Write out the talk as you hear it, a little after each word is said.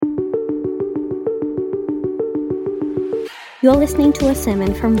You're listening to a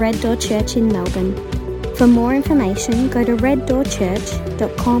sermon from Red Door Church in Melbourne. For more information, go to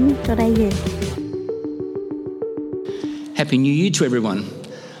reddoorchurch.com.au. Happy New Year to everyone.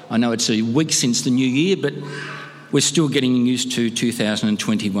 I know it's a week since the new year, but we're still getting used to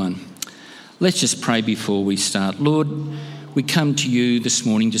 2021. Let's just pray before we start. Lord, we come to you this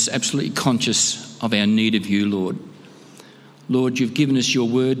morning just absolutely conscious of our need of you, Lord. Lord, you've given us your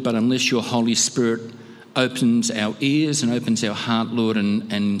word, but unless your Holy Spirit opens our ears and opens our heart, Lord,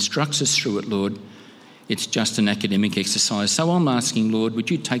 and instructs us through it, Lord, it's just an academic exercise. So I'm asking, Lord, would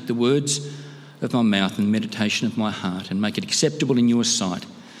you take the words of my mouth and the meditation of my heart and make it acceptable in your sight?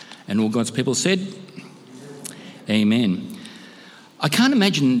 And all God's people said, Amen. I can't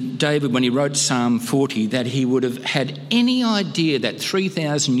imagine David, when he wrote Psalm 40, that he would have had any idea that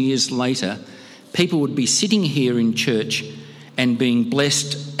 3,000 years later, people would be sitting here in church and being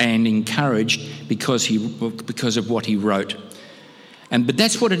blessed and encouraged because of what he wrote. But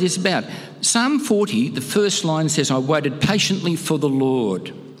that's what it is about. Psalm 40, the first line says, I waited patiently for the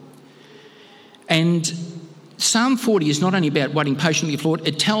Lord. And Psalm 40 is not only about waiting patiently for the Lord,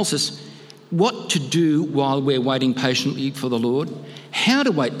 it tells us what to do while we're waiting patiently for the Lord, how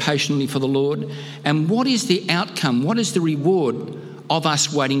to wait patiently for the Lord, and what is the outcome, what is the reward of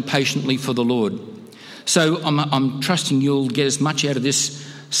us waiting patiently for the Lord. So I'm trusting you'll get as much out of this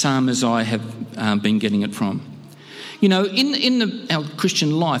psalm as I have been getting it from. You know, in our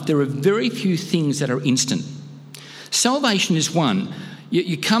Christian life, there are very few things that are instant. Salvation is one.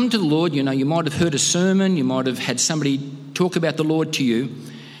 You come to the Lord, you know, you might have heard a sermon, you might have had somebody talk about the Lord to you,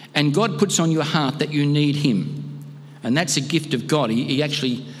 and God puts on your heart that you need him. And that's a gift of God. He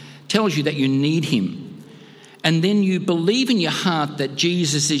actually tells you that you need him. And then you believe in your heart that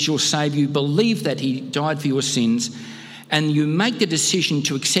Jesus is your Saviour, you believe that he died for your sins, and you make the decision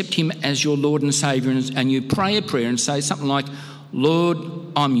to accept him as your Lord and Saviour, and you pray a prayer and say something like, Lord,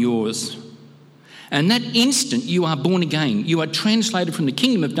 I'm yours. And that instant you are born again. You are translated from the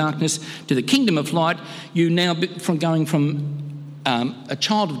kingdom of darkness to the kingdom of light. You now going from a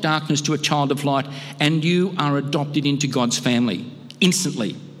child of darkness to a child of light, and you are adopted into God's family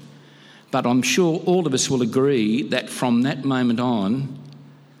instantly. But I'm sure all of us will agree that from that moment on,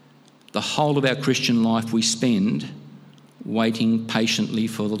 the whole of our Christian life we spend waiting patiently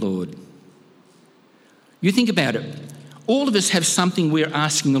for the Lord. You think about it. All of us have something we're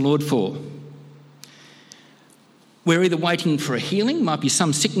asking the Lord for. We're either waiting for a healing, might be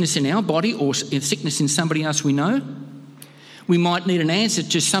some sickness in our body or sickness in somebody else we know. We might need an answer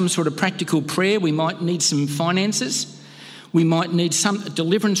to some sort of practical prayer. We might need some finances. We might need some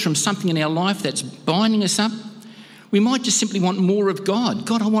deliverance from something in our life that's binding us up. We might just simply want more of God.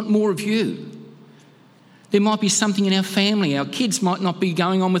 God, I want more of you. There might be something in our family. Our kids might not be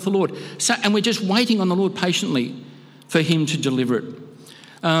going on with the Lord. And we're just waiting on the Lord patiently for him to deliver it.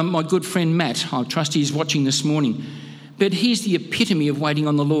 My good friend Matt, I trust he's watching this morning, but he's the epitome of waiting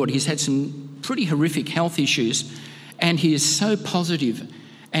on the Lord. He's had some pretty horrific health issues, and he is so positive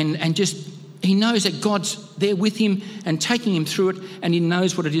and just he knows that God's there with him and taking him through it, and he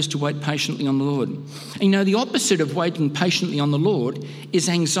knows what it is to wait patiently on the Lord. And you know, the opposite of waiting patiently on the Lord is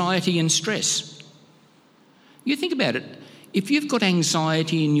anxiety and stress. You think about it. If you've got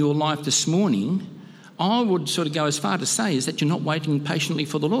anxiety in your life this morning, I would sort of go as far to say is that you're not waiting patiently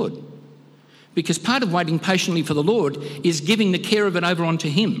for the Lord. Because part of waiting patiently for the Lord is giving the care of it over onto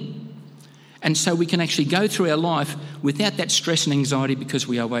him. And so we can actually go through our life without that stress and anxiety because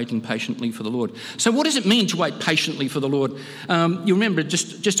we are waiting patiently for the Lord. So what does it mean to wait patiently for the Lord? You remember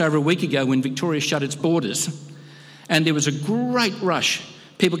just over a week ago when Victoria shut its borders, and there was a great rush,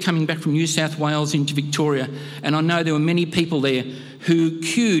 people coming back from New South Wales into Victoria, and I know there were many people there who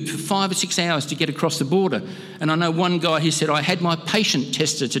queued for 5 or 6 hours to get across the border. And I know one guy, he said, I had my patient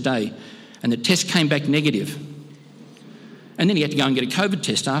tested today, and the test came back negative. And then he had to go and get a COVID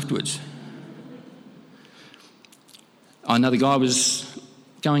test afterwards. Another guy was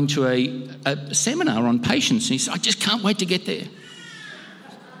going to a seminar on patience, and he said, I just can't wait to get there.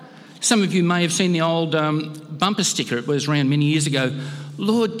 Some of you may have seen the old bumper sticker. It was around many years ago.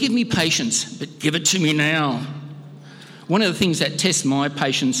 Lord, give me patience, but give it to me now. One of the things that tests my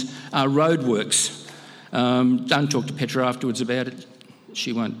patience are roadworks. Don't talk to Petra afterwards about it.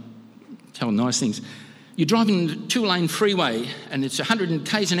 She won't tell nice things. You're driving the 2-lane freeway, and it's 100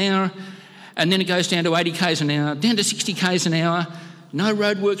 k's an hour, and then it goes down to 80 k's an hour, down to 60 k's an hour, no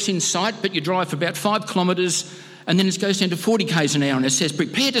roadworks in sight, but you drive for about 5 kilometres, and then it goes down to 40 k's an hour, and it says,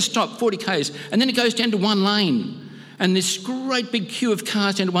 prepare to stop, 40 k's, and then it goes down to 1 lane, and this great big queue of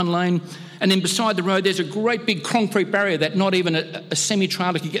cars down to 1 lane, and then beside the road there's a great big concrete barrier that not even a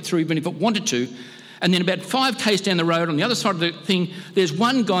semi-trailer could get through even if it wanted to, And then about 5k's down the road, on the other side of the thing, there's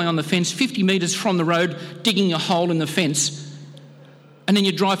one guy on the fence 50 metres from the road digging a hole in the fence. And then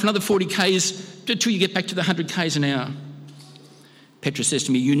you drive for another 40k's until you get back to the 100k's an hour. Petra says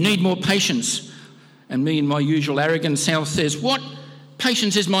to me, "You need more patience." And me, in my usual arrogant self, says, "What?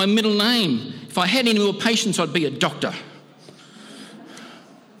 Patience is my middle name. If I had any more patience, I'd be a doctor."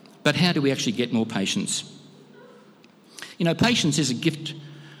 But how do we actually get more patience? You know, patience is a gift,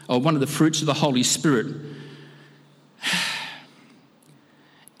 or one of the fruits of the Holy Spirit.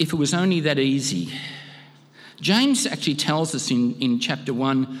 If it was only that easy. James actually tells us in chapter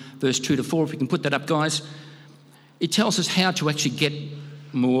 1, verse 2 to 4, if we can put that up, guys, it tells us how to actually get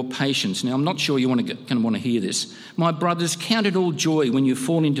more patience. Now, I'm not sure you're going to want to hear this. "My brothers, count it all joy when you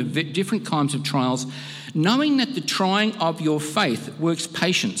fall into different kinds of trials, knowing that the trying of your faith works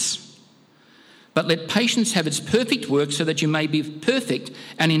patience. But let patience have its perfect work so that you may be perfect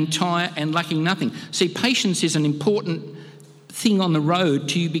and entire and lacking nothing." See, patience is an important thing on the road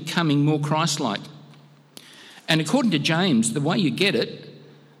to you becoming more Christ-like. And according to James, the way you get it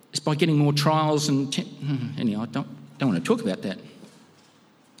is by getting more trials and... Anyway, I don't want to talk about that.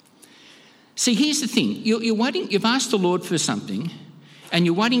 See, here's the thing. You're waiting, you've asked the Lord for something and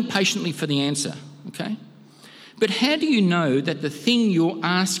you're waiting patiently for the answer, okay? But how do you know that the thing you're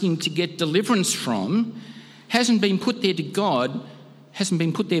asking to get deliverance from hasn't been put there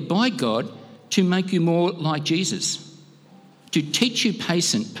by God to make you more like Jesus, to teach you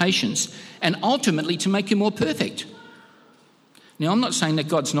patience, and ultimately to make you more perfect? Now, I'm not saying that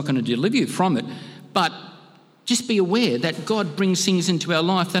God's not going to deliver you from it, but just be aware that God brings things into our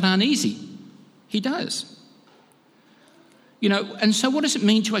life that aren't easy. He does. You know, and so what does it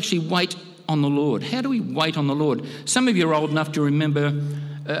mean to actually wait on the Lord? How do we wait on the Lord? Some of you are old enough to remember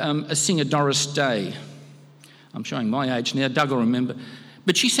a singer, Doris Day. I'm showing my age now. Doug will remember.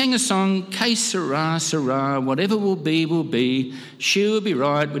 But she sang a song, "Que sera, sera, whatever will be, she'll be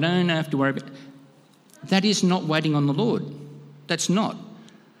right, we don't have to worry about it." That is not waiting on the Lord. That's not.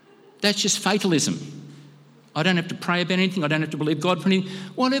 That's just fatalism. I don't have to pray about anything. I don't have to believe God for anything.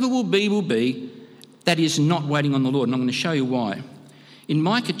 Whatever will be. That is not waiting on the Lord, and I'm going to show you why. In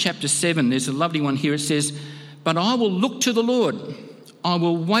Micah chapter 7, there's a lovely one here. It says, "But I will look to the Lord. I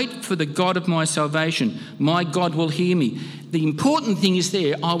will wait for the God of my salvation. My God will hear me." The important thing is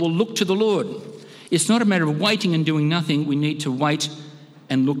there, I will look to the Lord. It's not a matter of waiting and doing nothing. We need to wait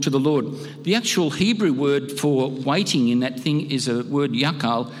and look to the Lord. The actual Hebrew word for waiting in that thing is a word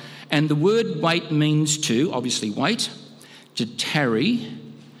yakal, and the word wait means to, obviously wait, to tarry,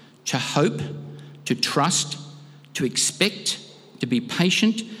 to hope, to trust, to expect, to be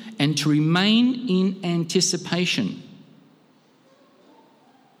patient, and to remain in anticipation.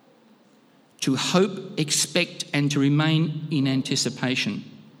 To hope, expect, and to remain in anticipation.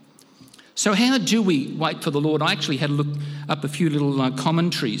 So how do we wait for the Lord? I actually had to look up a few little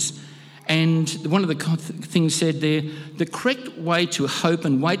commentaries, and one of the things said there, the correct way to hope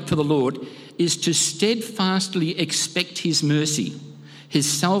and wait for the Lord is to steadfastly expect his mercy, his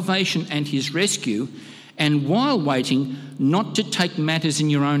salvation and his rescue, and while waiting, not to take matters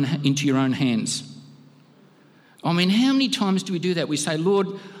into your own hands. I mean, how many times do we do that? We say, "Lord,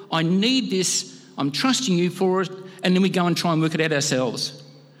 I need this, I'm trusting you for it," and then we go and try and work it out ourselves.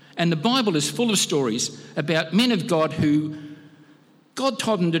 And the Bible is full of stories about men of God who God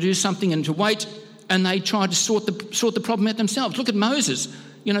told them to do something and to wait, and they tried to sort the problem out themselves. Look at Moses.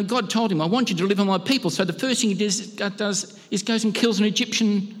 You know, God told him, "I want you to deliver my people." So the first thing he does is goes and kills an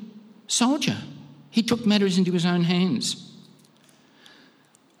Egyptian soldier. He took matters into his own hands.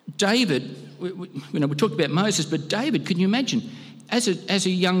 David, we talked about Moses, but David, can you imagine? As a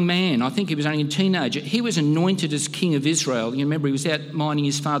young man, I think he was only a teenager, he was anointed as king of Israel. You remember he was out minding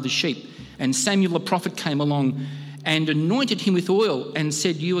his father's sheep, and Samuel the prophet came along and anointed him with oil and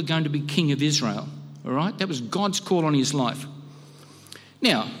said, "You are going to be king of Israel." All right? That was God's call on his life.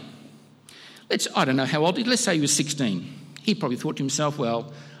 Now, I don't know how old, let's say he was 16. He probably thought to himself,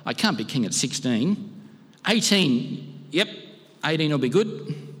 well, I can't be king at 16. 18, yep, 18 will be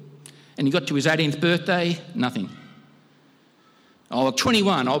good. And he got to his 18th birthday, nothing. Oh,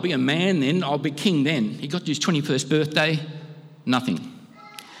 21, I'll be a man then, I'll be king then. He got to his 21st birthday, nothing.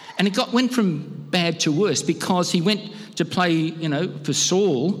 And it went from bad to worse because he went to play, for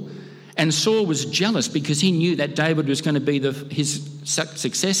Saul, and Saul was jealous because he knew that David was going to be his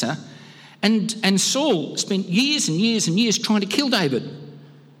successor. And Saul spent years and years and years trying to kill David.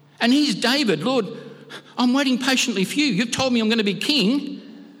 And here's David, "Lord, I'm waiting patiently for you. You've told me I'm going to be king.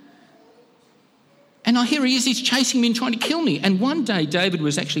 And here he is, he's chasing me and trying to kill me." And one day David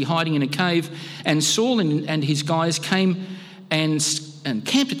was actually hiding in a cave, and Saul and his guys came and and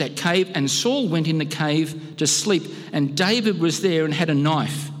camped at that cave, and Saul went in the cave to sleep, and David was there and had a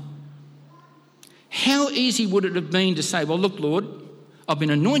knife. How easy would it have been to say, well, look, Lord, I've been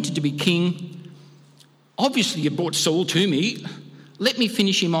anointed to be king. Obviously, you brought Saul to me. Let me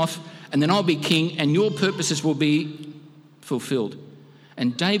finish him off, and then I'll be king, and your purposes will be fulfilled.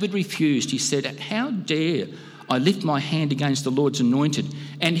 And David refused. He said, how dare I lift my hand against the Lord's anointed?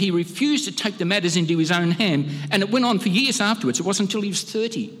 And he refused to take the matters into his own hand. And it went on for years afterwards. It wasn't until he was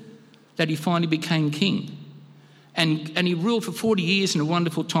 30 that he finally became king. And he ruled for 40 years in a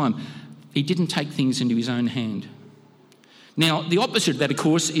wonderful time. He didn't take things into his own hand. Now, the opposite of that, of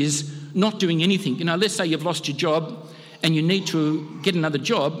course, is not doing anything. Let's say you've lost your job and you need to get another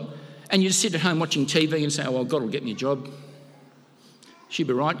job, and you just sit at home watching TV and say, oh, well, God will get me a job. She'll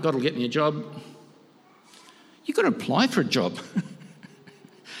be right, God will get me a job. You've got to apply for a job.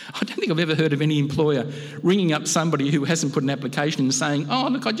 I don't think I've ever heard of any employer ringing up somebody who hasn't put an application and saying, oh,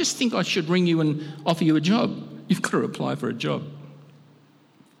 look, I just think I should ring you and offer you a job. You've got to apply for a job.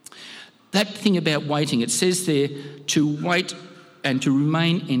 That thing about waiting, it says there to wait and to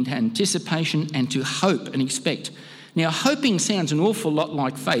remain in anticipation and to hope and expect. Now, hoping sounds an awful lot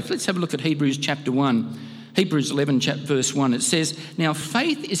like faith. Let's have a look at Hebrews chapter 1. Hebrews 11, verse 1. It says, now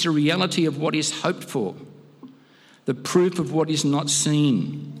faith is a reality of what is hoped for, the proof of what is not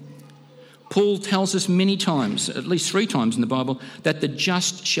seen. Paul tells us many times, at least 3 times in the Bible, that the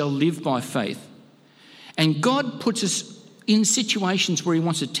just shall live by faith. And God puts us in situations where he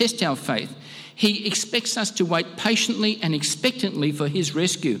wants to test our faith. He expects us to wait patiently and expectantly for his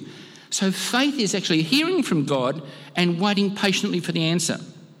rescue. So faith is actually hearing from God and waiting patiently for the answer.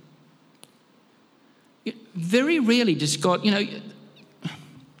 Very rarely does God, I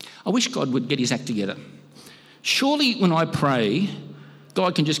wish God would get his act together. Surely when I pray,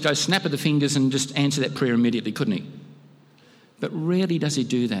 God can just go snap of the fingers and just answer that prayer immediately, couldn't he? But rarely does he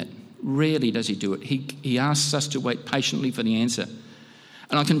do that. Rarely does he do it. He asks us to wait patiently for the answer.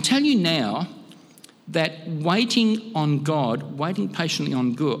 And I can tell you now that waiting on God, waiting patiently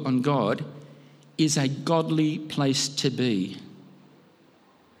on God, is a godly place to be.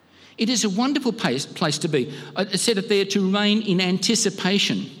 It is a wonderful place to be. I said it there, to remain in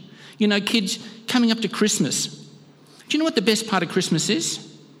anticipation. Kids, coming up to Christmas. Do you know what the best part of Christmas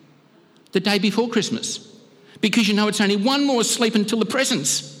is? The day before Christmas. Because it's only one more sleep until the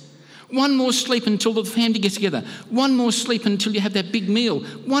presents. One more sleep until the family gets together. One more sleep until you have that big meal.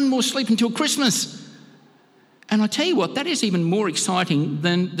 One more sleep until Christmas. And I tell you what, that is even more exciting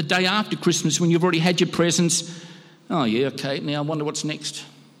than the day after Christmas when you've already had your presents. Oh, yeah, okay, now I wonder what's next.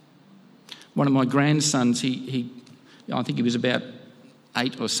 One of my grandsons, I think he was about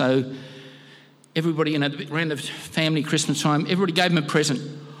 8 or so. Everybody, around the family Christmas time, everybody gave him a present.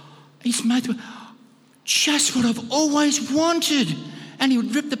 He's made just what I've always wanted. And he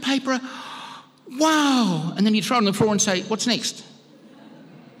would rip the paper, wow, and then he'd throw it on the floor and say, what's next?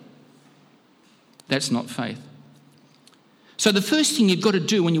 That's not faith. So the first thing you've got to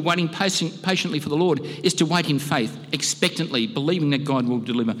do when you're waiting patiently for the Lord is to wait in faith, expectantly, believing that God will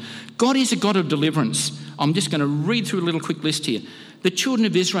deliver. God is a God of deliverance. I'm just going to read through a little quick list here. The children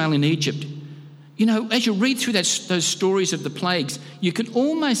of Israel in Egypt. As you read through those stories of the plagues, you can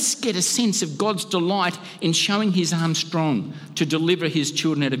almost get a sense of God's delight in showing his arm strong to deliver his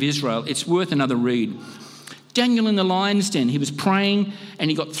children out of Israel. It's worth another read. Daniel in the lion's den, he was praying and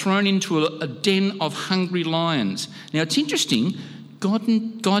he got thrown into a den of hungry lions. Now, it's interesting, God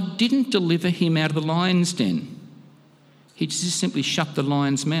didn't deliver him out of the lion's den. He just simply shut the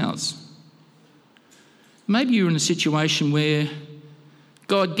lions' mouths. Maybe you're in a situation where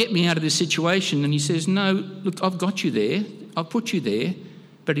God, get me out of this situation. And he says, no, look, I've got you there. I've put you there.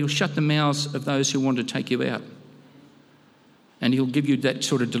 But he'll shut the mouths of those who want to take you out. And he'll give you that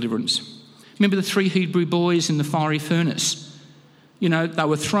sort of deliverance. Remember the 3 Hebrew boys in the fiery furnace? They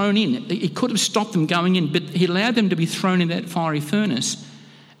were thrown in. He could have stopped them going in, but he allowed them to be thrown in that fiery furnace.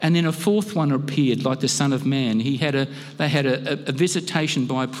 And then a 4th one appeared like the Son of Man. They had a visitation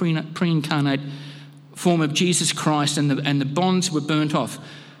by a pre-incarnate form of Jesus Christ, and the bonds were burnt off.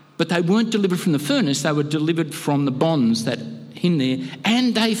 But they weren't delivered from the furnace, they were delivered from the bonds that in there,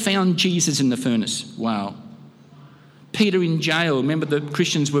 and they found Jesus in the furnace. Wow. Peter in jail, remember the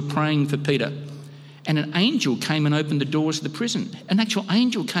Christians were praying for Peter, and an angel came and opened the doors of the prison. An actual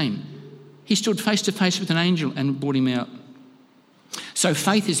angel came. He stood face to face with an angel and brought him out. So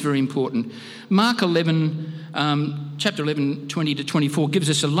faith is very important. Mark 11, chapter 11, 20 to 24 gives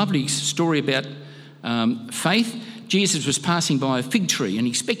us a lovely story about faith. Jesus was passing by a fig tree and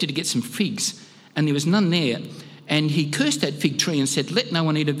he expected to get some figs, and there was none there. and he cursed that fig tree and said, "Let no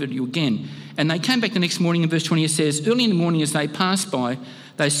one eat of it again." And they came back the next morning, in verse 20 it says, "Early in the morning as they passed by,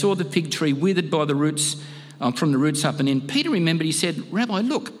 they saw the fig tree withered by the roots, from the roots up." And then Peter remembered, he said, "Rabbi,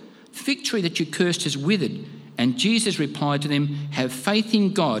 look, the fig tree that you cursed has withered." And Jesus replied to them, "Have faith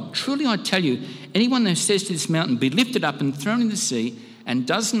in God. Truly I tell you, anyone that says to this mountain, 'Be lifted up and thrown in the sea,' and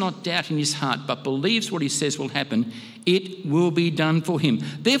does not doubt in his heart, but believes what he says will happen, it will be done for him.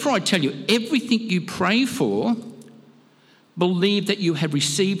 Therefore I tell you, everything you pray for, believe that you have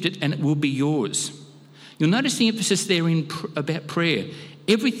received it and it will be yours." You'll notice the emphasis there about prayer.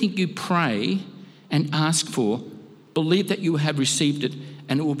 Everything you pray and ask for, believe that you have received it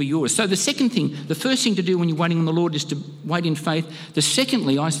and it will be yours. So the first thing to do when you're waiting on the Lord is to wait in faith. The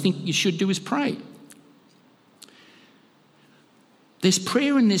secondly, I think you should do is pray. There's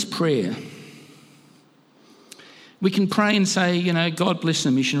prayer and there's prayer. We can pray and say, God bless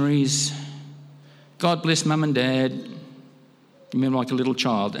the missionaries, God bless mum and dad, remember, like a little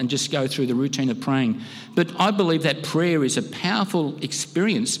child, and just go through the routine of praying. But I believe that prayer is a powerful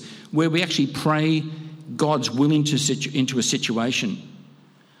experience where we actually pray God's will into a situation.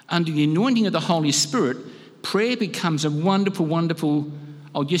 Under the anointing of the Holy Spirit, prayer becomes a wonderful, wonderful,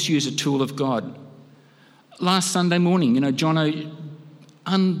 I'll just use a tool of God. Last Sunday morning, Jono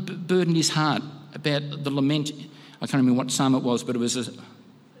unburdened his heart about the lament. I can't remember what psalm it was, but it was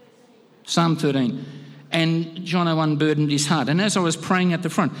Psalm 13. And Jono unburdened his heart. And as I was praying at the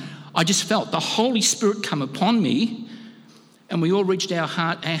front, I just felt the Holy Spirit come upon me, and we all reached our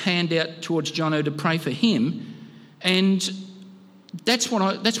hand out towards Jono to pray for him. And that's what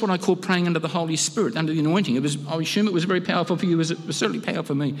I call praying under the Holy Spirit, under the anointing. I assume it was very powerful for you, it was certainly powerful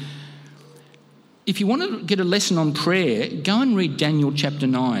for me. If you want to get a lesson on prayer, go and read Daniel chapter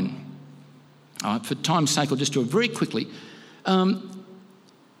 9. For time's sake, I'll just do it very quickly.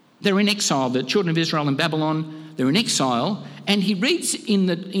 They're in exile, the children of Israel in Babylon. They're in exile, and he reads in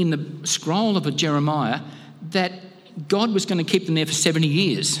the scroll of Jeremiah that God was going to keep them there for 70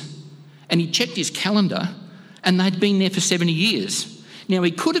 years. And he checked his calendar, and they'd been there for 70 years. Now, he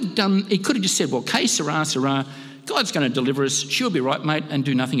could have just said, well, que sera, sera, God's going to deliver us, she'll be right, mate, and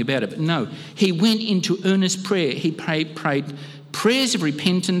do nothing about it. But no, he went into earnest prayer. He prayed prayers of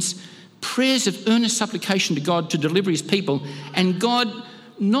repentance, prayers of earnest supplication to God to deliver his people, and God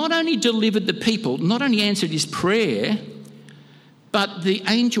not only delivered the people, not only answered his prayer, but the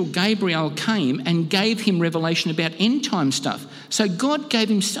angel Gabriel came and gave him revelation about end time stuff. So God gave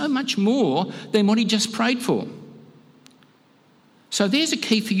him so much more than what he just prayed for. So there's a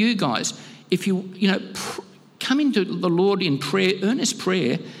key for you guys. If come into the Lord in prayer, earnest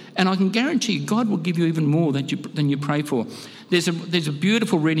prayer, and I can guarantee you God will give you even more than you pray for. There's a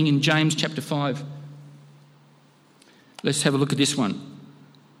beautiful reading in James chapter 5. Let's have a look at this one.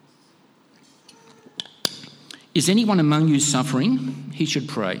 Is anyone among you suffering? He should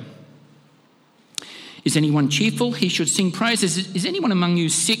pray. Is anyone cheerful? He should sing praises. Is anyone among you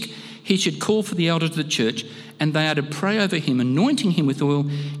sick? He should call for the elders of the church, and they are to pray over him, anointing him with oil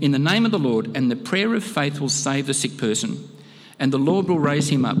in the name of the Lord, and the prayer of faith will save the sick person, and the Lord will raise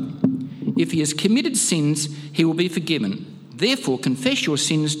him up. If he has committed sins, he will be forgiven. Therefore, confess your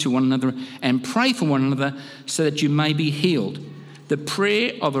sins to one another and pray for one another so that you may be healed. The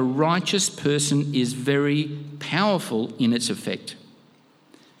prayer of a righteous person is very powerful in its effect.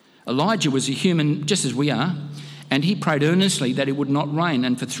 Elijah was a human just as we are, and he prayed earnestly that it would not rain.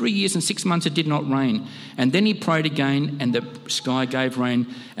 And for 3 years and 6 months it did not rain. And then he prayed again, and the sky gave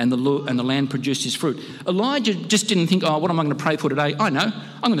rain, and the land produced his fruit. Elijah just didn't think, what am I going to pray for today? I know,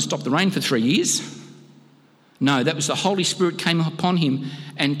 I'm going to stop the rain for 3 years. No, that was the Holy Spirit came upon him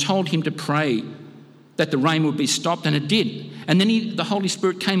and told him to pray that the rain would be stopped, and it did. And then the Holy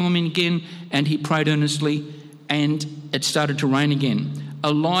Spirit came on him again, and he prayed earnestly, and it started to rain again.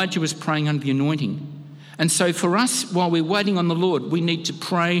 Elijah was praying under the anointing. And so for us, while we're waiting on the Lord, we need to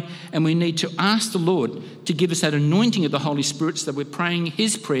pray, and we need to ask the Lord to give us that anointing of the Holy Spirit so that we're praying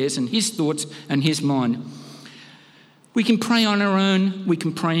his prayers and his thoughts and his mind. We can pray on our own, we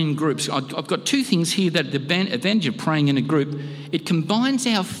can pray in groups. I've got two things here that the advantage of praying in a group, it combines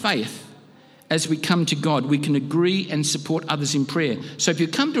our faith. As we come to God, we can agree and support others in prayer. So if you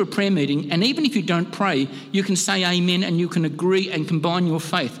come to a prayer meeting, and even if you don't pray, you can say amen, and you can agree and combine your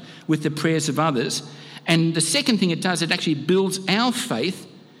faith with the prayers of others. And the second thing it does, it actually builds our faith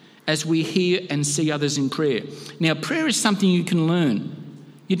as we hear and see others in prayer. Now, prayer is something you can learn.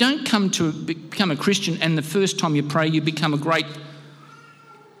 You don't come to become a Christian and the first time you pray, you become a great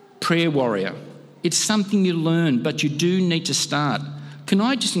prayer warrior. It's something you learn, but you do need to start. Can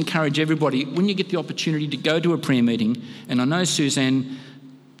I just encourage everybody, when you get the opportunity to go to a prayer meeting, and I know Suzanne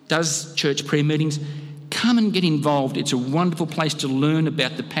does church prayer meetings, Come and get involved. It's a wonderful place to learn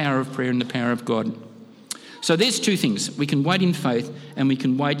about the power of prayer and the power of God. So there's two things. We can wait in faith and we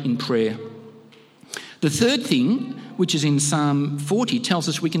can wait in prayer. The third thing, which is in Psalm 40, tells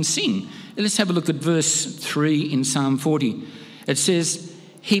us we can sing. Let's have a look at verse 3 in Psalm 40. It says,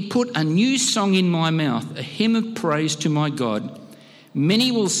 "He put a new song in my mouth, a hymn of praise to my God.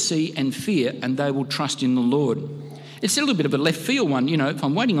 Many will see and fear, and they will trust in the Lord." It's a little bit of a left field one. If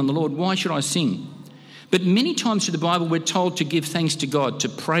I'm waiting on the Lord, why should I sing? But many times through the Bible, we're told to give thanks to God, to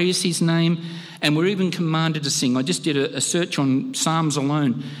praise his name, and we're even commanded to sing. I just did a search on Psalms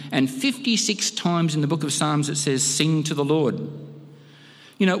alone, and 56 times in the book of Psalms it says, "Sing to the Lord."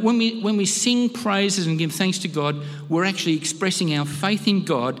 When we sing praises and give thanks to God, we're actually expressing our faith in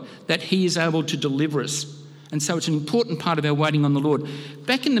God that he is able to deliver us. And so it's an important part of our waiting on the Lord.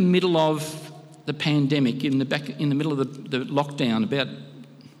 Back in the middle of the pandemic, in the middle of the lockdown, about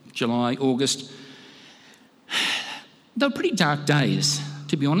July, August, they were pretty dark days,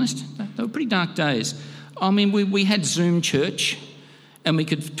 to be honest. They were pretty dark days. I mean, we had Zoom church and we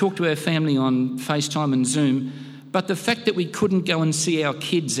could talk to our family on FaceTime and Zoom, but the fact that we couldn't go and see our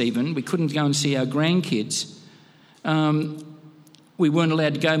kids even, we couldn't go and see our grandkids, we weren't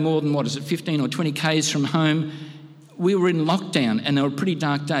allowed to go more than, 15 or 20 k's from home. We were in lockdown and they were pretty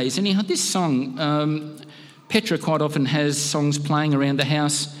dark days. Anyhow, this song, Petra quite often has songs playing around the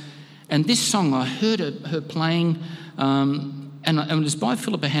house, and this song I heard her playing, and it's by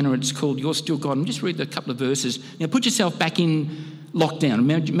Philippa Hanna. It's called "You're Still God." And just read a couple of verses. Now put yourself back in lockdown.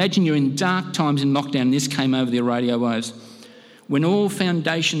 Imagine you're in dark times in lockdown and this came over the radio waves. "When all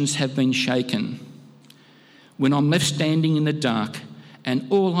foundations have been shaken, when I'm left standing in the dark and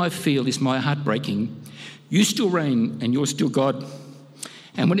all I feel is my heart breaking, you still reign and you're still God.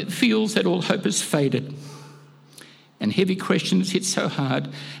 And when it feels that all hope has faded and heavy questions hit so hard,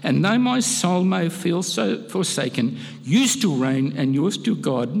 and though my soul may feel so forsaken, you still reign and you're still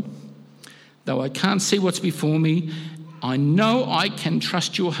God. Though I can't see what's before me, I know I can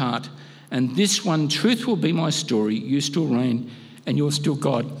trust your heart, and this one truth will be my story. You still reign and you're still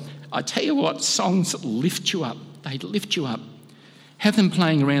God." I tell you what, songs lift you up. They lift you up. Have them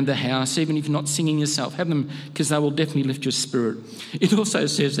playing around the house, even if you're not singing yourself. Have them, because they will definitely lift your spirit. It also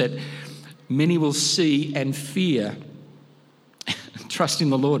says that many will see and fear. Trust in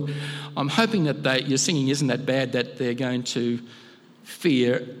the Lord. I'm hoping that your singing isn't that bad that they're going to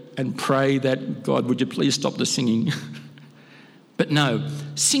fear and pray that, "God, would you please stop the singing?" But no,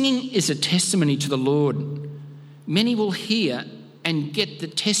 singing is a testimony to the Lord. Many will hear and get the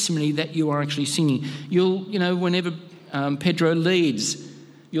testimony that you are actually singing. Whenever Pedro leads,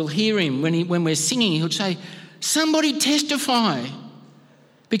 you'll hear him when we're singing, he'll say, "Somebody testify,"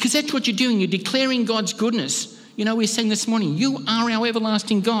 because that's what you're doing. You're declaring God's goodness. We sang this morning, "You are our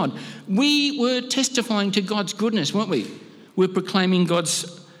everlasting God." We were testifying to God's goodness, weren't we? We're proclaiming God's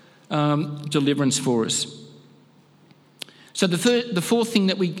deliverance for us. So the fourth thing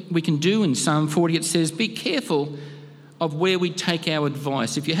that we can do in Psalm 40, it says, be careful of where we take our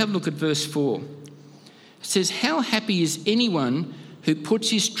advice. If you have a look at verse 4, it says, "How happy is anyone who puts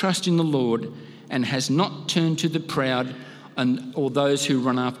his trust in the Lord and has not turned to the proud or those who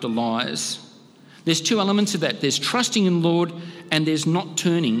run after lies." There's two elements of that. There's trusting in the Lord and there's not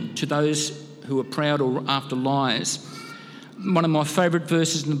turning to those who are proud or after lies. One of my favourite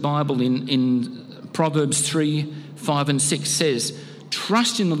verses in the Bible in Proverbs 3, 5 and 6 says,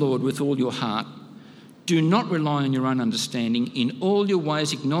 "Trust in the Lord with all your heart. Do not rely on your own understanding. In all your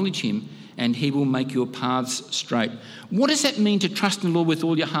ways acknowledge him and he will make your paths straight." What does that mean, to trust in the Lord with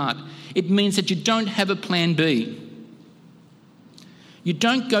all your heart? It means that you don't have a plan B. You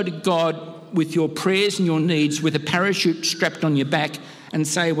don't go to God with your prayers and your needs with a parachute strapped on your back and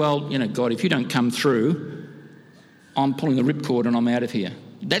say, "Well, God, if you don't come through, I'm pulling the ripcord and I'm out of here."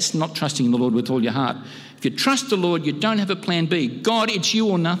 That's not trusting in the Lord with all your heart. If you trust the Lord, you don't have a plan B. God, it's you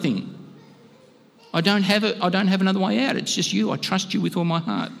or nothing. I don't have another way out. It's just you. I trust you with all my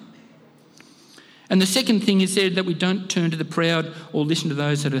heart. And the second thing is there that we don't turn to the proud or listen to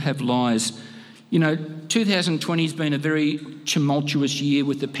those that have lies. 2020 has been a very tumultuous year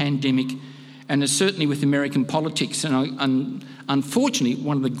with the pandemic, and certainly with American politics. And unfortunately,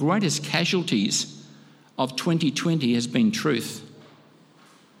 one of the greatest casualties of 2020 has been truth.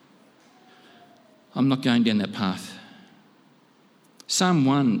 I'm not going down that path. Psalm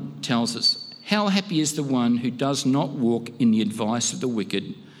 1 tells us, "How happy is the one who does not walk in the advice of the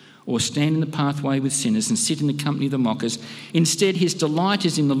wicked, or stand in the pathway with sinners and sit in the company of the mockers. Instead, his delight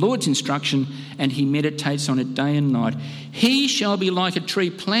is in the Lord's instruction, and he meditates on it day and night. He shall be like a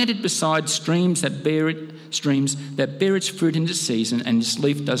tree planted beside streams that bear its fruit in its season, and its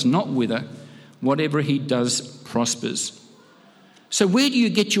leaf does not wither. Whatever he does prospers. So where do you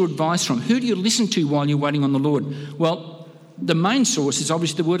get your advice from? Who do you listen to while you're waiting on the Lord? Well, the main source is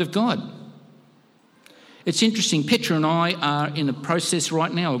obviously the Word of God. It's interesting, Petra and I are in a process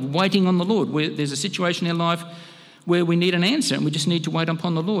right now of waiting on the Lord, where there's a situation in our life where we need an answer and we just need to wait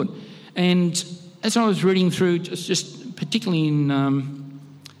upon the Lord. And as I was reading through, just particularly in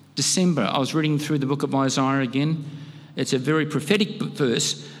December, I was reading through the book of Isaiah again. It's a very prophetic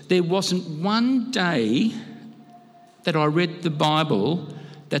verse. There wasn't one day that I read the Bible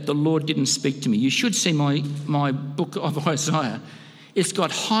that the Lord didn't speak to me. You should see my book of Isaiah. It's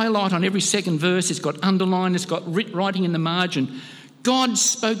got highlight on every second verse. It's got underline. It's got writing in the margin. God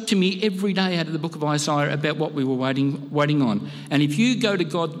spoke to me every day out of the book of Isaiah about what we were waiting on. And if you go to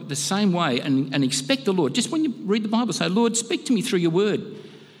God the same way and expect the Lord, just when you read the Bible, say, Lord, speak to me through your word.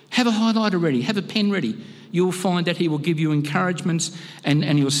 Have a highlighter ready. Have a pen ready. You'll find that he will give you encouragements and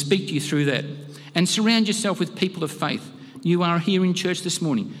he will speak to you through that. And surround yourself with people of faith. You are here in church this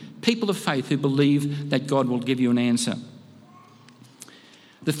morning. People of faith who believe that God will give you an answer.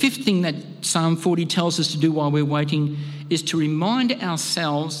 The fifth thing that Psalm 40 tells us to do while we're waiting is to remind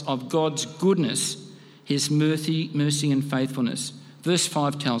ourselves of God's goodness, his mercy and faithfulness. Verse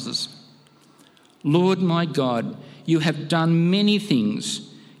 5 tells us, Lord my God, you have done many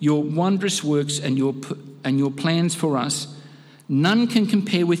things, your wondrous works and your plans for us. None can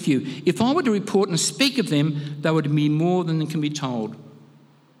compare with you. If I were to report and speak of them, they would be more than can be told.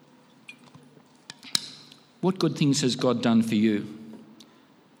 What good things has God done for you?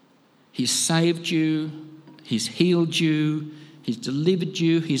 He's saved you, he's healed you, he's delivered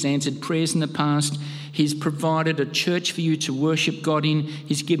you, he's answered prayers in the past, he's provided a church for you to worship God in,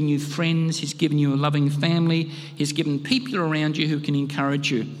 he's given you friends, he's given you a loving family, he's given people around you who can encourage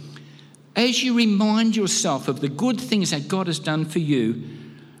you. As you remind yourself of the good things that God has done for you,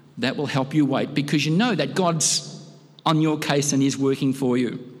 that will help you wait, because you know that God's on your case and is working for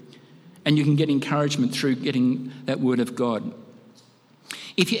you. And you can get encouragement through getting that word of God.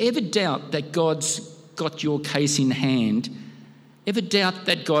 If you ever doubt that God's got your case in hand, ever doubt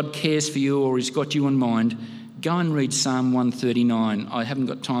that God cares for you or has got you in mind, go and read Psalm 139. I haven't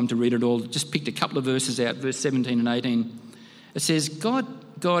got time to read it all. Just picked a couple of verses out, verse 17 and 18. It says, God,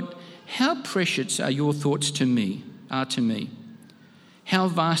 how precious are your thoughts to me. How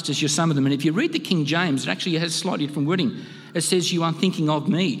vast is your sum of them. And if you read the King James, it actually has slightly different wording. It says, you are thinking of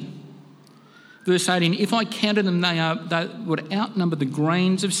me. Verse 18, if I counted them, they would outnumber the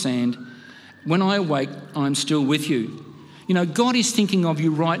grains of sand. When I awake, I am still with you. You know, God is thinking of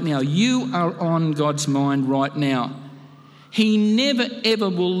you right now. You are on God's mind right now. He never, ever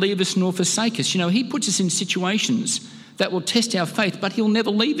will leave us nor forsake us. You know, he puts us in situations that will test our faith, but he'll never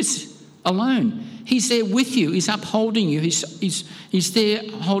leave us alone. He's there with you. He's upholding you. He's there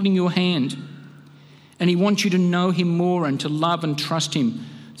holding your hand. And he wants you to know him more and to love and trust him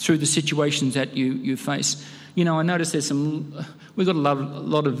through the situations that you face. You know, I notice we've got a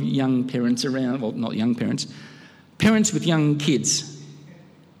lot of young parents around, well, not young parents with young kids.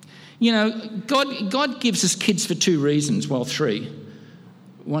 You know, God gives us kids for two reasons, well, three.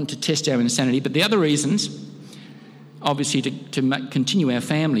 One, to test our insanity, but the other reasons, obviously, to continue our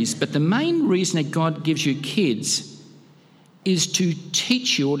families. But the main reason that God gives you kids is to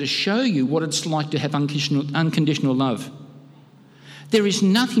teach you or to show you what it's like to have unconditional love. There is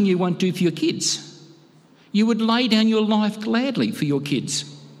nothing you won't do for your kids. You would lay down your life gladly for your kids.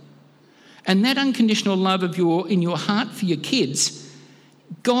 And that unconditional love in your heart for your kids,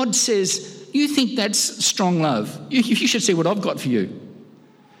 God says, you think that's strong love. You should see what I've got for you.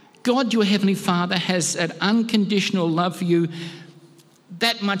 God, your Heavenly Father, has an unconditional love for you,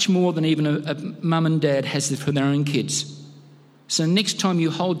 that much more than even a mum and dad has for their own kids. So next time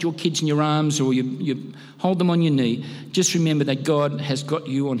you hold your kids in your arms or you hold them on your knee, just remember that God has got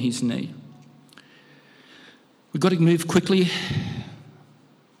you on his knee. We've got to move quickly.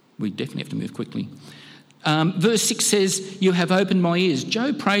 We definitely have to move quickly. Verse 6 says, you have opened my ears.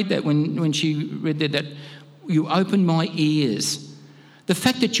 Jo prayed that when she read that you opened my ears. The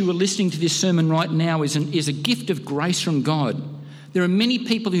fact that you are listening to this sermon right now is a gift of grace from God. There are many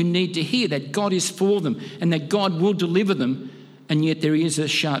people who need to hear that God is for them and that God will deliver them, and yet their ears are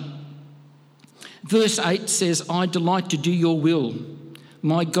shut. Verse 8 says, I delight to do your will.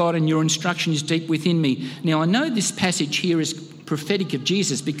 My God, and your instruction is deep within me. Now, I know this passage here is prophetic of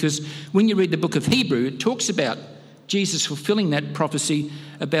Jesus because when you read the book of Hebrew, it talks about Jesus fulfilling that prophecy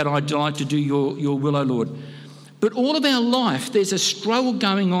about I delight to do your will, O Lord. But all of our life, there's a struggle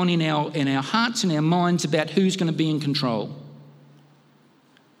going on in our hearts and our minds about who's going to be in control.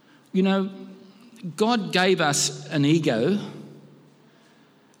 You know, God gave us an ego,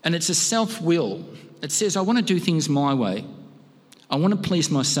 And it's a self-will. It says, I want to do things my way. I want to please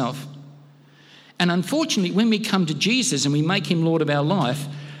myself. And unfortunately, when we come to Jesus and we make him Lord of our life,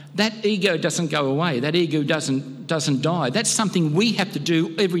 that ego doesn't go away. That ego doesn't die. That's something we have to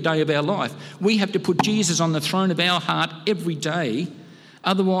do every day of our life. We have to put Jesus on the throne of our heart every day.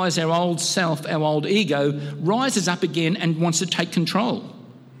 Otherwise, our old self, our old ego, rises up again and wants to take control.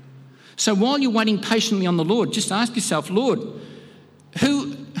 So while you're waiting patiently on the Lord, just ask yourself, Lord,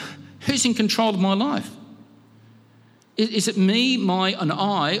 who's in control of my life? Is it me, and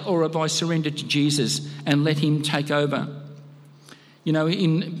I, or have I surrendered to Jesus and let him take over? You know,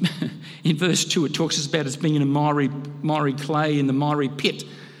 in verse 2, it talks about us being in a miry clay in the miry pit.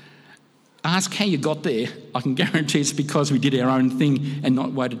 Ask how you got there. I can guarantee it's because we did our own thing and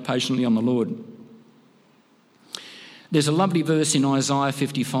not waited patiently on the Lord. There's a lovely verse in Isaiah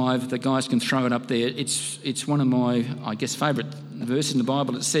 55. The guys can throw it up there. It's one of my, favourite verses in the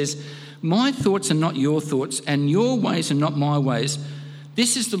Bible. It says, my thoughts are not your thoughts, and your ways are not my ways.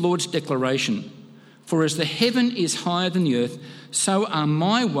 This is the Lord's declaration. For as the heaven is higher than the earth, so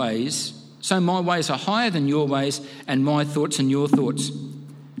my ways are higher than your ways, and my thoughts than your thoughts.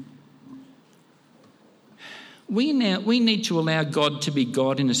 We need to allow God to be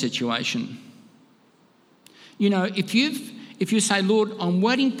God in a situation. You know, if you say, Lord, I'm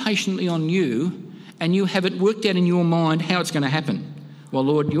waiting patiently on you, and you have it worked out in your mind how it's going to happen. Well,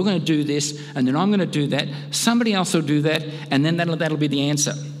 Lord, you're going to do this, and then I'm going to do that. Somebody else will do that, and then that'll be the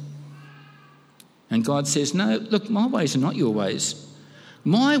answer. And God says, no, look, my ways are not your ways.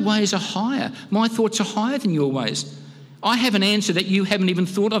 My ways are higher. My thoughts are higher than your ways. I have an answer that you haven't even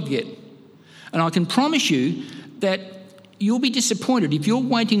thought of yet. And I can promise you that you'll be disappointed if you're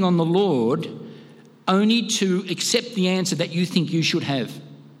waiting on the Lord only to accept the answer that you think you should have.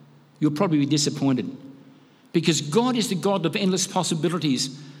 You'll probably be disappointed. Because God is the God of endless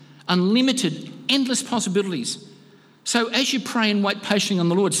possibilities, unlimited, endless possibilities. So as you pray and wait patiently on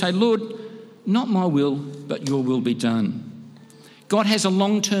the Lord, say, Lord, not my will, but your will be done. God has a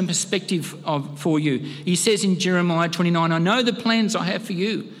long-term perspective for you. He says in Jeremiah 29, I know the plans I have for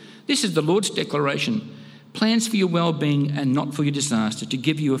you. This is the Lord's declaration. Plans for your well-being and not for your disaster, to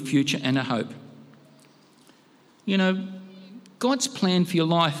give you a future and a hope. You know, God's plan for your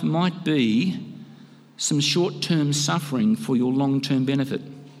life might be some short-term suffering for your long-term benefit.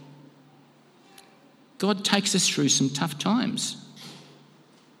 God takes us through some tough times.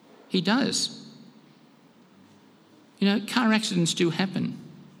 He does. You know, car accidents do happen.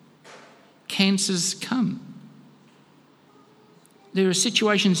 Cancers come. There are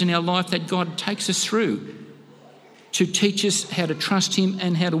situations in our life that God takes us through to teach us how to trust him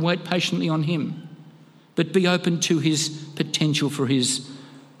and how to wait patiently on him, but be open to his potential for his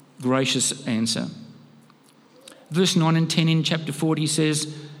gracious answer. Verse 9 and 10 in chapter 40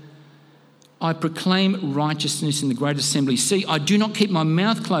 says, I proclaim righteousness in the great assembly. See, I do not keep my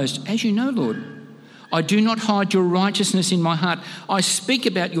mouth closed, as you know, Lord. I do not hide your righteousness in my heart. I speak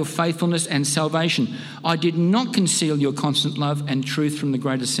about your faithfulness and salvation. I did not conceal your constant love and truth from the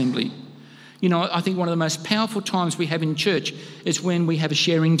great assembly. You know, I think one of the most powerful times we have in church is when we have a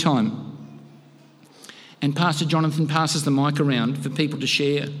sharing time. And Pastor Jonathan passes the mic around for people to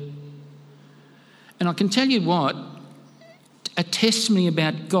share. And I can tell you what, a testimony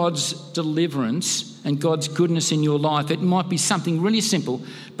about God's deliverance and God's goodness in your life, it might be something really simple,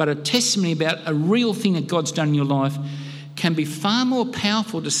 but a testimony about a real thing that God's done in your life can be far more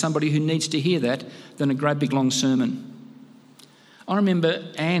powerful to somebody who needs to hear that than a great big long sermon. I remember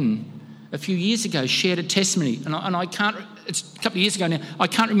Anne, a few years ago, shared a testimony, and I can't, it's a couple of years ago now, I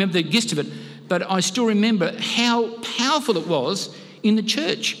can't remember the gist of it, but I still remember how powerful it was in the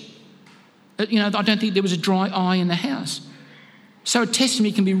church. You know, I don't think there was a dry eye in the house. So a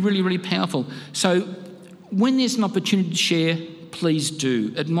testimony can be really, really powerful. So when there's an opportunity to share, please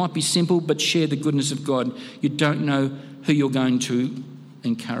do. It might be simple, but share the goodness of God. You don't know who you're going to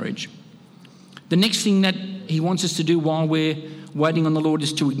encourage. The next thing that he wants us to do while we're waiting on the Lord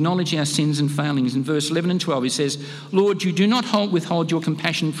is to acknowledge our sins and failings. In verse 11 and 12 he says, Lord, you do not withhold your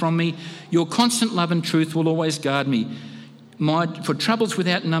compassion from me. Your constant love and truth will always guard me. For troubles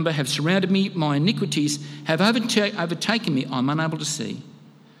without number have surrounded me. My iniquities have overtaken me. I'm unable to see.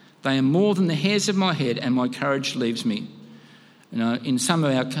 They are more than the hairs of my head, and my courage leaves me. You know, in some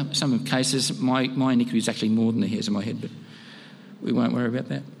of cases, my iniquity is actually more than the hairs of my head, but we won't worry about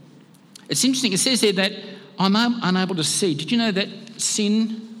that. It's interesting. It says there that I'm unable to see. Did you know that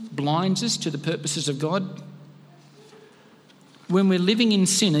sin blinds us to the purposes of God? When we're living in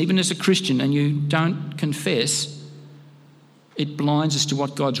sin, even as a Christian, and you don't confess, it blinds us to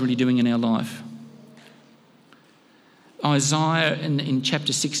what God's really doing in our life. Isaiah in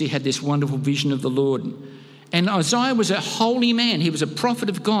chapter 60 had this wonderful vision of the Lord. And Isaiah was a holy man. He was a prophet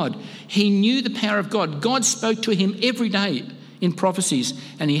of God. He knew the power of God. God spoke to him every day in prophecies,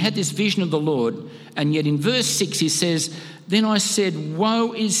 and he had this vision of the Lord. And yet in verse 6 he says, "Then I said,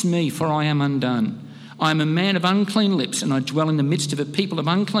 woe is me, for I am undone. I am a man of unclean lips, and I dwell in the midst of a people of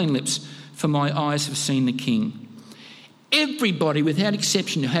unclean lips, for my eyes have seen the King." Everybody, without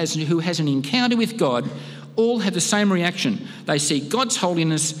exception, who has an encounter with God, all have the same reaction. They see God's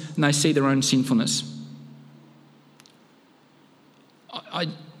holiness and they see their own sinfulness.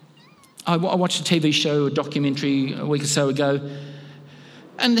 I watched a TV show, a documentary a week or so ago,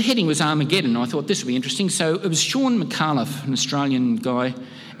 and the heading was Armageddon. I thought this would be interesting. So it was Sean McAuliffe, an Australian guy,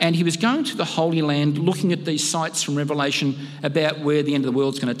 and he was going to the Holy Land looking at these sites from Revelation about where the end of the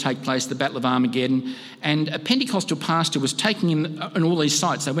world's going to take place, the Battle of Armageddon. And a Pentecostal pastor was taking him on all these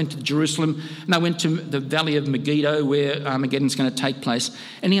sites. They went to Jerusalem and they went to the Valley of Megiddo where Armageddon's going to take place.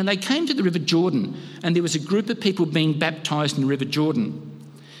 And they came to the River Jordan, and there was a group of people being baptised in the River Jordan.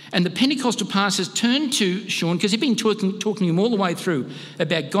 And the Pentecostal pastors turned to Sean, because he'd been talking to him all the way through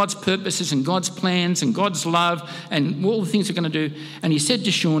about God's purposes and God's plans and God's love and all the things they're going to do. And he said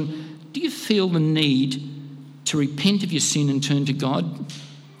to Sean, "Do you feel the need to repent of your sin and turn to God?"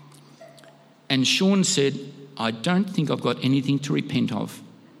 And Sean said, "I don't think I've got anything to repent of."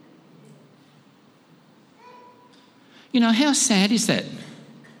 You know, how sad is that?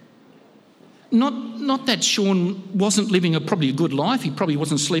 Not that Sean wasn't living probably a good life. He probably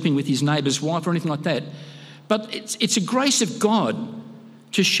wasn't sleeping with his neighbour's wife or anything like that. But it's a grace of God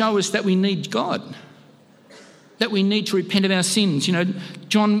to show us that we need God, that we need to repent of our sins. You know,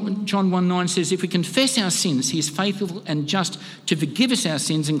 John 1:9 says, "If we confess our sins, he is faithful and just to forgive us our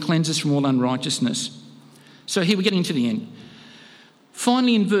sins and cleanse us from all unrighteousness." So here we're getting to the end.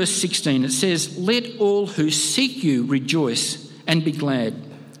 Finally, in verse 16, it says, "Let all who seek you rejoice and be glad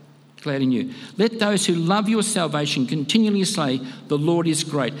in you. Let those who love your salvation continually say, the Lord is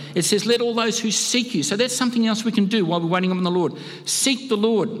great." It says, let all those who seek you. So that's something else we can do while we're waiting on the Lord. Seek the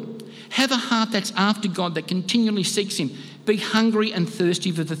Lord. Have a heart that's after God, that continually seeks him. Be hungry and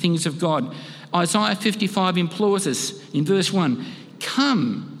thirsty for the things of God. Isaiah 55 implores us in verse 1,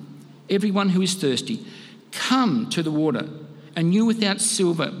 "Come, everyone who is thirsty, come to the water. And you without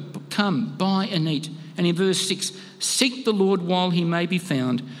silver, come, buy and eat." And in verse 6, "Seek the Lord while he may be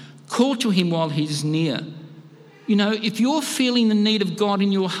found. Call to him while he is near." You know, if you're feeling the need of God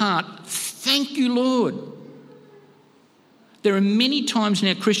in your heart, thank you, Lord. There are many times in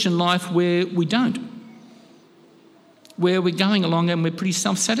our Christian life where we don't, where we're going along and we're pretty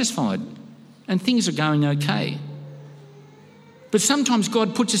self-satisfied and things are going okay. But sometimes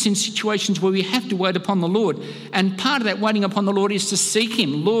God puts us in situations where we have to wait upon the Lord. And part of that waiting upon the Lord is to seek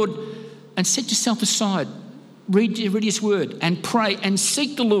him. Lord, and set yourself aside. Read his word and pray and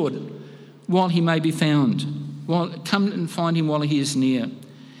seek the Lord while he may be found. Come and find him while he is near.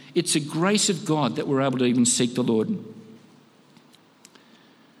 It's a grace of God that we're able to even seek the Lord.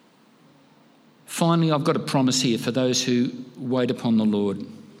 Finally, I've got a promise here for those who wait upon the Lord.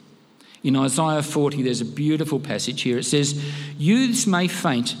 In Isaiah 40, there's a beautiful passage here. It says, "Youths may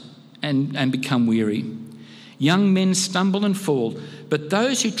faint and become weary. Young men stumble and fall, but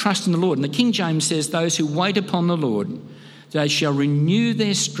those who trust in the Lord," and the King James says, "those who wait upon the Lord, they shall renew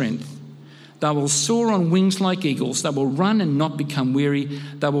their strength. They will soar on wings like eagles. They will run and not become weary.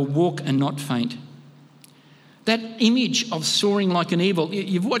 They will walk and not faint." That image of soaring like an eagle,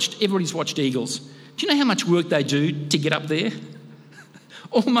 everybody's watched eagles. Do you know how much work they do to get up there?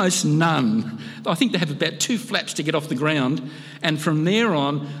 Almost none. I think they have about 2 flaps to get off the ground, and from there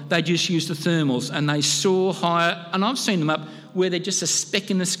on they just use the thermals and they soar higher. And I've seen them up where they're just a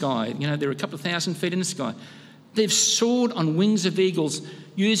speck in the sky. You know, they're a couple of thousand feet in the sky. They've soared on wings of eagles,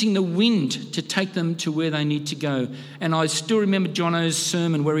 using the wind to take them to where they need to go. And I still remember Jono's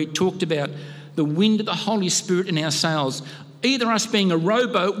sermon where he talked about the wind of the Holy Spirit in our sails. Either us being a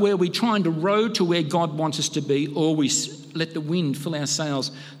rowboat where we're trying to row to where God wants us to be, or we let the wind fill our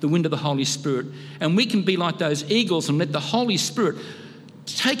sails, the wind of the Holy Spirit. And we can be like those eagles and let the Holy Spirit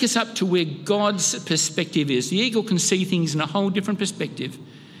take us up to where God's perspective is. The eagle can see things in a whole different perspective.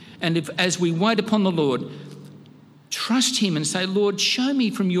 And as we wait upon the Lord, trust him and say, "Lord, show me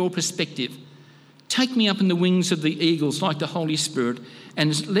from your perspective. Take me up in the wings of the eagles like the Holy Spirit,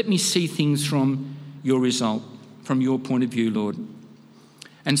 and let me see things from your result, from your point of view, Lord."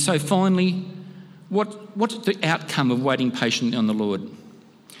 And so finally, what's the outcome of waiting patiently on the Lord?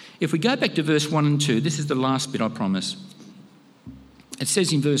 If we go back to verse 1 and 2, this is the last bit, I promise. It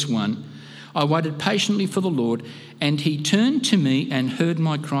says in verse 1, "I waited patiently for the Lord, and he turned to me and heard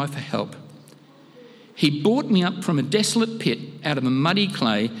my cry for help. He brought me up from a desolate pit out of a muddy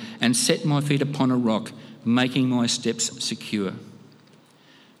clay and set my feet upon a rock, making my steps secure.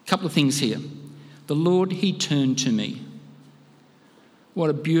 A couple of things here. The Lord, he turned to me. What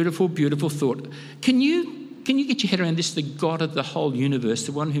a beautiful, beautiful thought. Can you get your head around this? The God of the whole universe,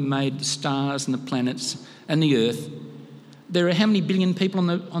 the one who made the stars and the planets and the earth. There are how many billion people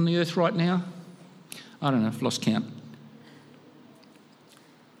on the earth right now? I don't know, I've lost count.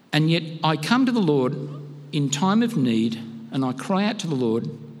 And yet I come to the Lord in time of need and I cry out to the Lord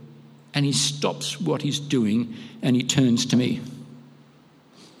and he stops what he's doing and he turns to me.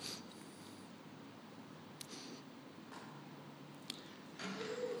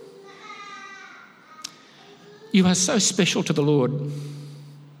 You are so special to the Lord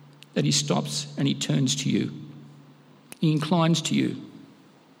that he stops and he turns to you. He inclines to you.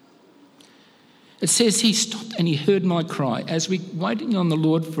 It says he stopped and he heard my cry. As we waiting on the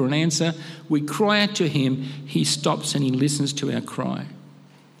Lord for an answer, we cry out to him. He stops and he listens to our cry.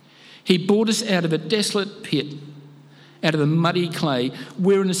 He brought us out of a desolate pit, out of the muddy clay.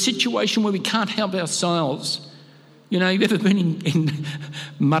 We're in a situation where we can't help ourselves. You know, you've ever been in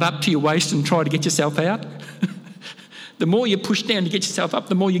mud up to your waist and tried to get yourself out? The more you push down to get yourself up,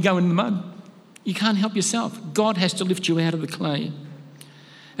 the more you go in the mud. You can't help yourself. God has to lift you out of the clay.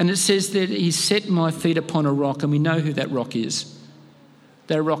 And it says that he set my feet upon a rock, and we know who that rock is.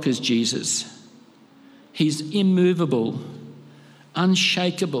 That rock is Jesus. He's immovable,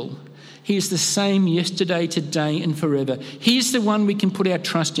 unshakable. He is the same yesterday, today and forever. He's the one we can put our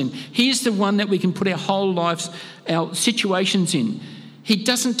trust in. He's the one that we can put our whole lives, our situations in. He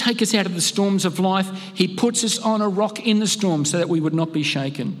doesn't take us out of the storms of life. He puts us on a rock in the storm so that we would not be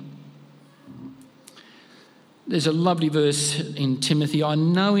shaken. There's a lovely verse in Timothy. I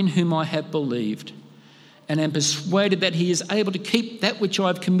know in whom I have believed and am persuaded that he is able to keep that which I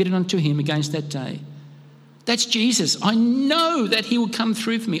have committed unto him against that day. That's Jesus. I know that he will come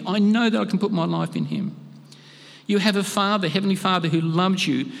through for me. I know that I can put my life in him. You have a Father, Heavenly Father, who loves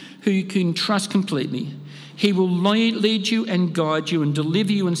you, who you can trust completely. He will lead you and guide you and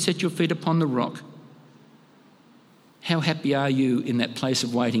deliver you and set your feet upon the rock. How happy are you in that place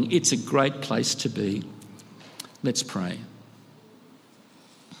of waiting? It's a great place to be. Let's pray.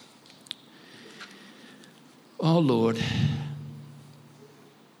 Oh, Lord,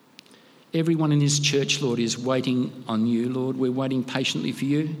 everyone in this church, Lord, is waiting on you, Lord. We're waiting patiently for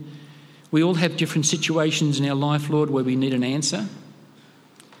you. We all have different situations in our life, Lord, where we need an answer.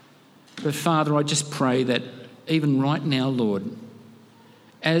 But, Father, I just pray that even right now, Lord,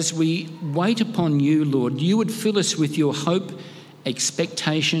 as we wait upon you, Lord, you would fill us with your hope,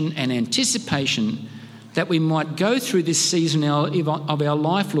 expectation and anticipation that we might go through this season of our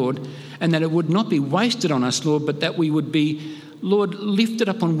life, Lord, and that it would not be wasted on us, Lord, but that we would be, Lord, lifted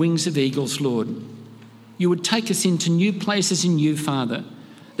up on wings of eagles, Lord. You would take us into new places in you, Father,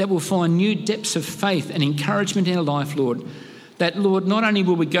 that will find new depths of faith and encouragement in our life, Lord. That, Lord, not only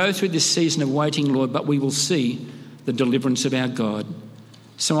will we go through this season of waiting, Lord, but we will see the deliverance of our God.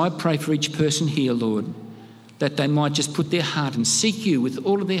 So I pray for each person here, Lord, that they might just put their heart and seek you with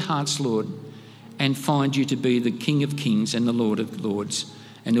all of their hearts, Lord, and find you to be the King of Kings and the Lord of Lords.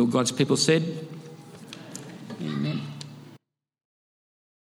 And all God's people said, Amen.